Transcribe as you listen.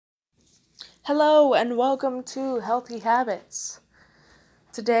Hello and welcome to Healthy Habits.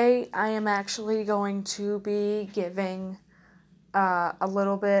 Today I am actually going to be giving a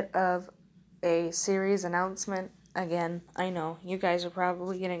little bit of a series announcement. Again, I know you guys are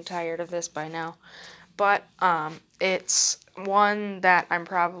probably getting tired of this by now, but it's one that I'm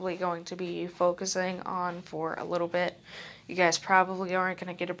probably going to be focusing on for a little bit. You guys probably aren't going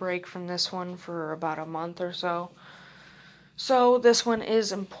to get a break from this one for about a month or so. So this one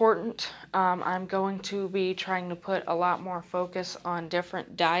is important. I'm going to be trying to put a lot more focus on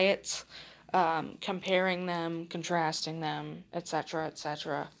different diets, comparing them, contrasting them, etc.,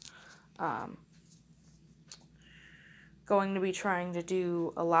 etc. Going to be trying to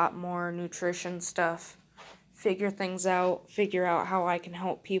do a lot more nutrition stuff, figure things out, figure out how I can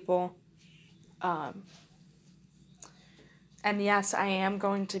help people. And yes, I am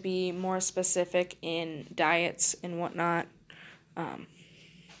going to be more specific in diets and whatnot.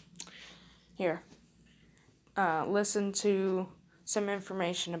 Here. Listen to some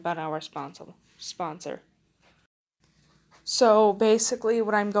information about our sponsor. So basically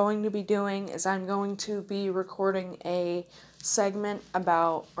what I'm going to be doing is I'm going to be recording a segment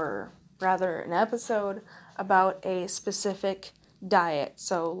about, or rather an episode about a specific diet.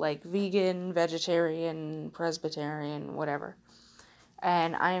 So like vegan, vegetarian, Presbyterian, whatever.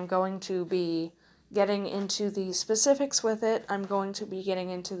 And I am going to be getting into the specifics with it. I'm going to be getting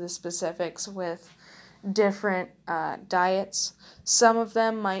into the specifics with different diets. Some of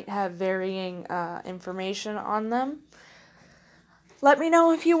them might have varying information on them. Let me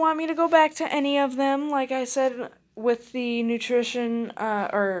know if you want me to go back to any of them. Like I said, with the nutrition,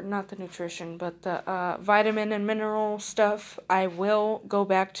 or not the nutrition, but the vitamin and mineral stuff, I will go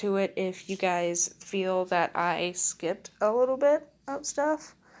back to it if you guys feel that I skipped a little bit of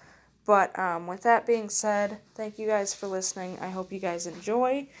stuff. But with that being said, thank you guys for listening. I hope you guys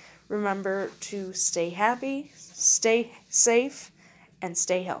enjoy. Remember to stay happy, stay safe, and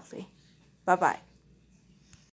stay healthy. Bye-bye.